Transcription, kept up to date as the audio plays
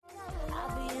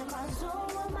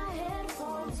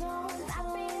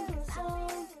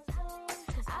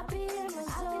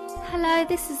Hello,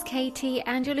 this is Katie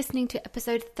and you're listening to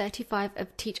episode 35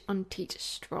 of Teach on Teach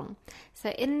Strong. So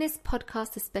in this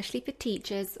podcast, especially for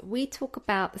teachers, we talk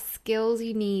about the skills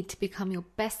you need to become your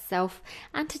best self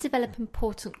and to develop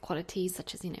important qualities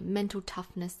such as, mental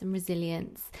toughness and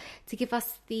resilience, to give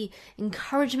us the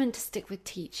encouragement to stick with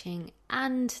teaching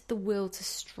and the will to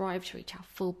strive to reach our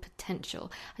full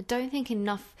potential. I don't think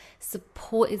enough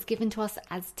support is given to us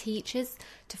as teachers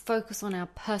to focus on our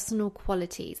personal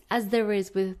qualities as there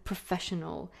is with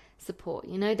professional support.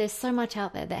 There's so much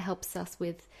out there that helps us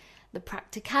with the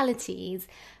practicalities,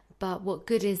 but what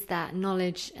good is that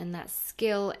knowledge and that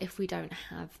skill if we don't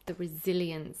have the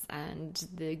resilience and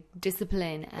the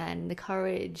discipline and the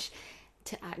courage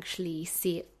to actually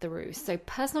see it through? So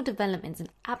personal development is an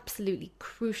absolutely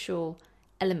crucial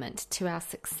element to our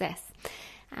success.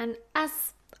 And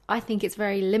as I think it's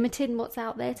very limited in what's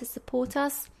out there to support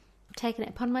us, I've taken it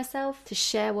upon myself to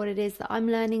share what it is that I'm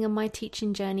learning on my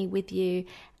teaching journey with you,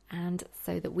 and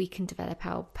so that we can develop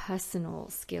our personal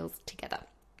skills together.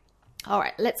 All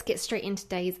right, let's get straight into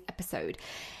today's episode.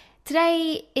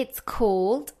 Today it's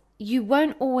called You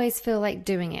Won't Always Feel Like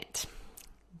Doing It.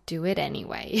 Do it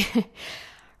anyway.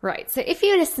 Right, so if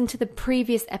you listen to the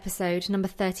previous episode, number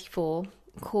 34,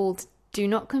 called Do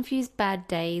Not Confuse Bad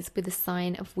Days with a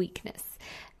Sign of Weakness,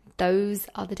 those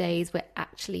are the days we're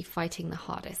actually fighting the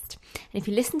hardest. And if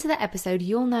you listen to that episode,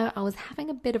 you'll know I was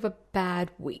having a bit of a bad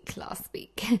week last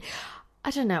week. I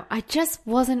don't know, I just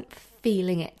wasn't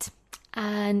feeling it.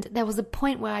 And there was a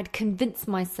point where I'd convinced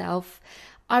myself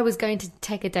I was going to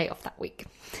take a day off that week.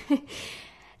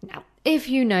 Now, if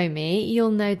you know me,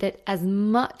 you'll know that as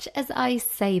much as I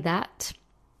say that,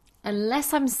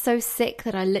 unless I'm so sick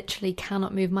that I literally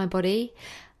cannot move my body,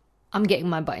 I'm getting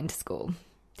my butt into school.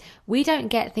 We don't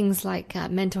get things like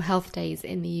mental health days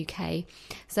in the UK.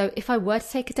 So if I were to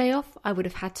take a day off, I would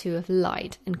have had to have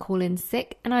lied and call in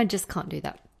sick, and I just can't do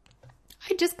that.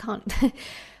 I just can't.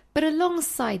 But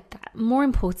alongside that, more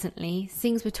importantly,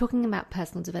 seeing as we're talking about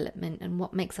personal development and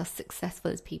what makes us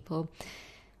successful as people,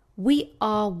 we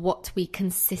are what we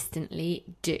consistently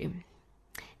do.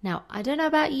 Now, I don't know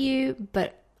about you,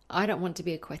 but I don't want to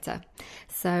be a quitter.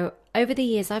 So over the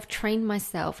years, I've trained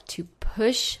myself to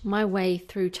push my way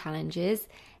through challenges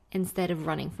instead of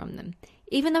running from them.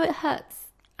 Even though it hurts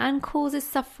and causes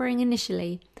suffering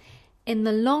initially, in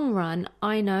the long run,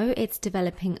 I know it's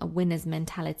developing a winner's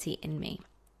mentality in me.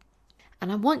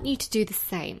 And I want you to do the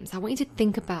same. So I want you to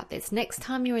think about this. Next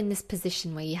time you're in this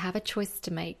position where you have a choice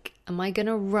to make, am I going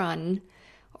to run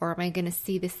or am I going to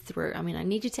see this through? I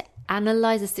need you to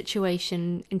analyze the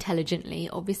situation intelligently.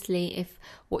 Obviously, if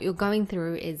what you're going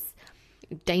through is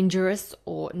dangerous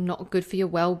or not good for your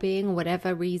well-being or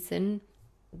whatever reason,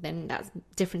 then that's a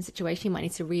different situation. You might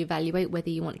need to reevaluate whether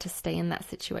you want to stay in that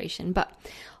situation. But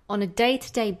on a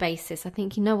day-to-day basis, I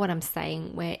think you know what I'm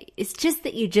saying, where it's just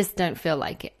that you just don't feel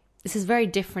like it. This is very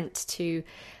different to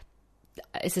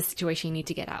it's a situation you need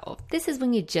to get out of. This is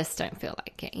when you just don't feel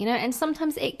like it, and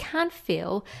sometimes it can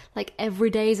feel like every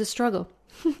day is a struggle.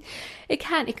 It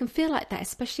can feel like that,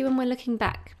 especially when we're looking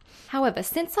back. However,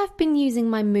 since I've been using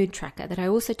my mood tracker that I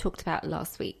also talked about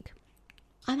last week,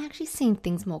 I'm actually seeing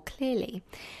things more clearly.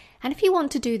 And if you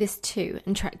want to do this too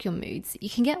and track your moods, you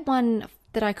can get one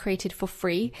that I created for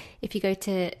free. If you go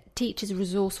to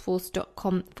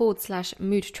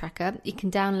teachersresourceforce.com/mood tracker, you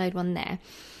can download one there.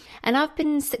 And I've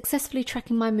been successfully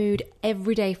tracking my mood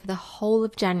every day for the whole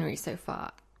of January so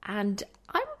far. And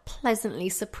I'm pleasantly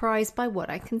surprised by what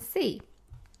I can see.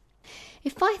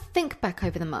 If I think back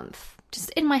over the month,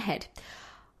 just in my head,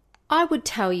 I would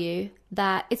tell you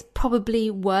that it's probably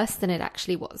worse than it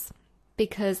actually was,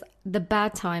 because the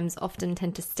bad times often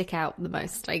tend to stick out the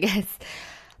most, I guess.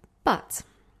 But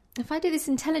if I do this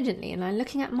intelligently and I'm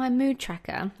looking at my mood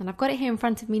tracker, and I've got it here in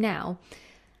front of me now,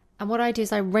 and what I do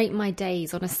is I rate my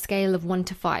days on a scale of 1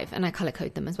 to 5, and I color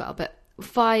code them as well, but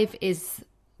 5 is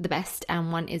the best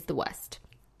and 1 is the worst.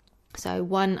 So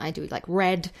 1, I do like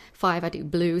red, 5, I do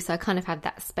blue. So I kind of have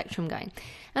that spectrum going.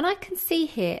 And I can see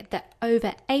here that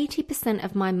over 80%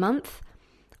 of my month,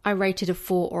 I rated a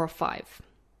 4 or a 5.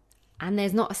 And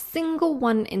there's not a single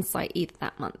one in sight either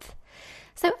that month.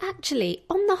 So actually,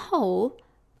 on the whole,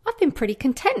 I've been pretty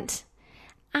content.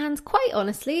 And quite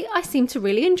honestly, I seem to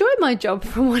really enjoy my job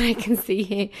from what I can see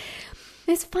here.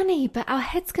 It's funny, but our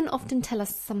heads can often tell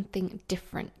us something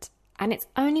different. And it's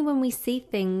only when we see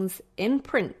things in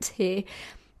print here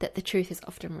that the truth is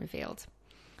often revealed.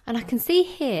 And I can see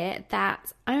here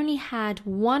that I only had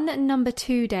one number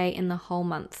 2 day in the whole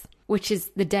month, which is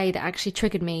the day that actually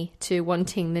triggered me to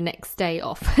wanting the next day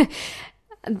off.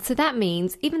 And so that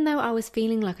means even though I was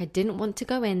feeling like I didn't want to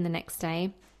go in the next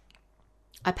day,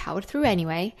 I powered through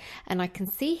anyway, and I can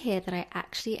see here that I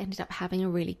actually ended up having a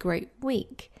really great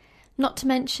week. Not to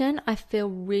mention, I feel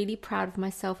really proud of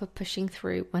myself for pushing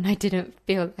through when I didn't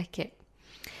feel like it.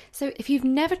 So if you've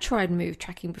never tried mood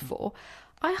tracking before,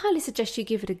 I highly suggest you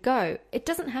give it a go. It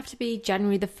doesn't have to be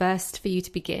January the 1st for you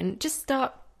to begin. Just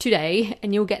start today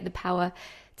and you'll get the power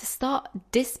to start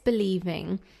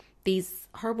disbelieving these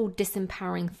horrible,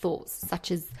 disempowering thoughts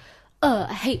such as, oh,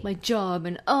 I hate my job,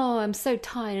 and oh, I'm so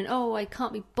tired, and oh, I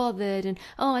can't be bothered, and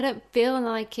oh, I don't feel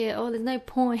like it, oh, there's no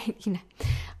point,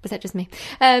 Was that just me?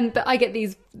 But I get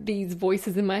these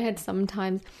voices in my head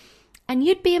sometimes. And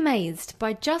you'd be amazed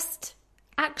by just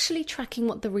actually tracking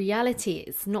what the reality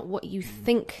is, not what you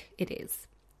think it is.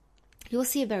 You'll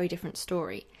see a very different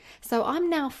story. So I'm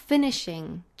now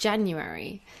finishing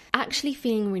January, actually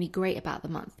feeling really great about the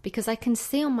month, because I can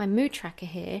see on my mood tracker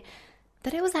here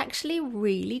that it was actually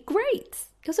really great.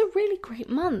 It was a really great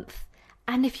month.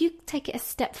 And if you take it a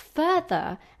step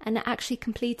further and are actually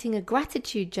completing a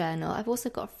gratitude journal, I've also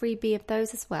got a freebie of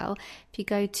those as well. If you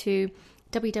go to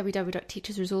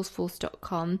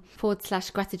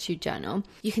www.teachersresourceforce.com/gratitude journal,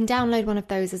 you can download one of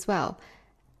those as well.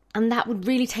 And that would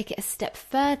really take it a step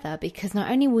further, because not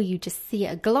only will you just see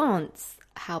at a glance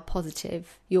how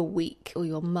positive your week or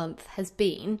your month has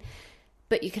been,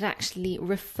 but you can actually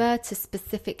refer to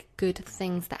specific good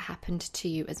things that happened to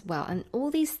you as well. And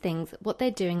all these things, what they're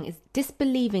doing is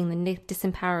disbelieving the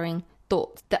disempowering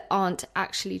thoughts that aren't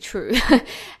actually true.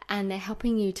 And they're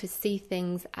helping you to see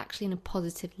things actually in a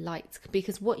positive light,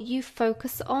 because what you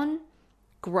focus on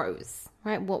grows,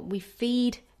 right? What we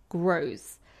feed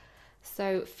grows.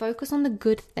 So focus on the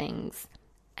good things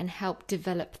and help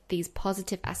develop these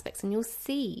positive aspects, and you'll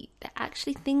see that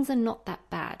actually things are not that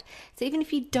bad. So even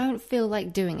if you don't feel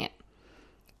like doing it,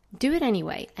 do it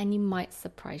anyway, and you might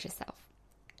surprise yourself.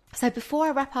 So before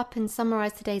I wrap up and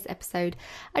summarize today's episode,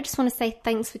 I just want to say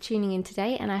thanks for tuning in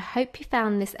today, and I hope you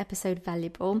found this episode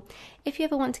valuable. If you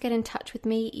ever want to get in touch with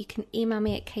me, you can email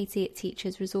me at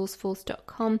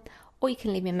katie@teachersresourceforce.com, or you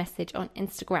can leave me a message on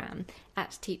Instagram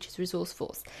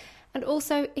 @teachersresourceforce. And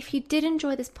also, if you did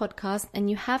enjoy this podcast and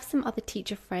you have some other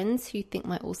teacher friends who you think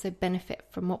might also benefit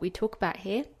from what we talk about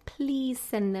here, please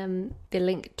send them the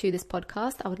link to this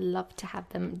podcast. I would love to have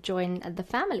them join the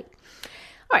family.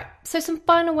 All right, so some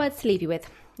final words to leave you with.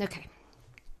 Okay,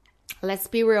 let's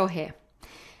be real here.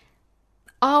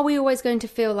 Are we always going to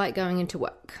feel like going into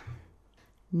work?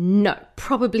 No,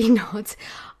 probably not.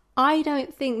 I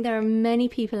don't think there are many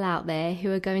people out there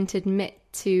who are going to admit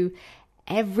to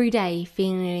every day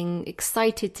feeling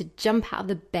excited to jump out of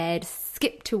the bed,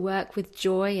 skip to work with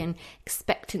joy and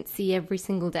expectancy every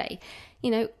single day.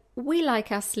 We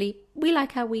like our sleep, we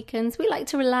like our weekends, we like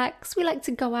to relax, we like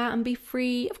to go out and be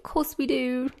free. Of course we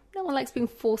do. No one likes being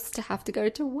forced to have to go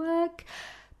to work.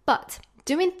 But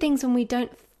doing things when we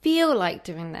don't feel like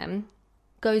doing them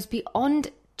goes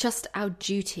beyond just our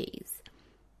duties.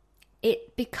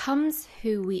 It becomes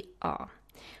who we are.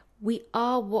 We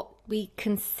are what we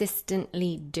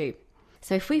consistently do.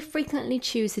 So if we frequently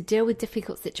choose to deal with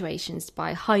difficult situations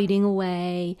by hiding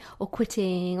away or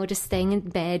quitting or just staying in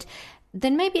bed,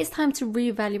 then maybe it's time to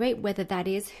reevaluate whether that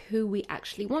is who we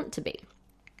actually want to be.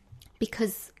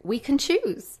 Because we can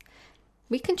choose.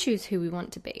 We can choose who we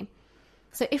want to be.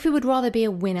 So if we would rather be a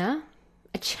winner,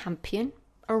 a champion,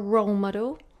 a role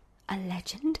model, a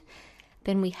legend,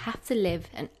 then we have to live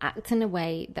and act in a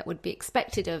way that would be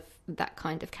expected of that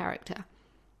kind of character.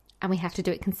 And we have to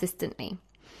do it consistently.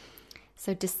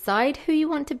 So decide who you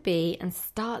want to be and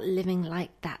start living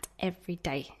like that every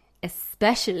day,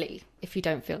 especially if you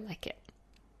don't feel like it.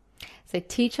 So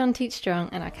teach on, teach strong,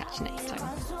 and I'll catch you next time.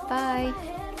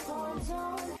 Bye.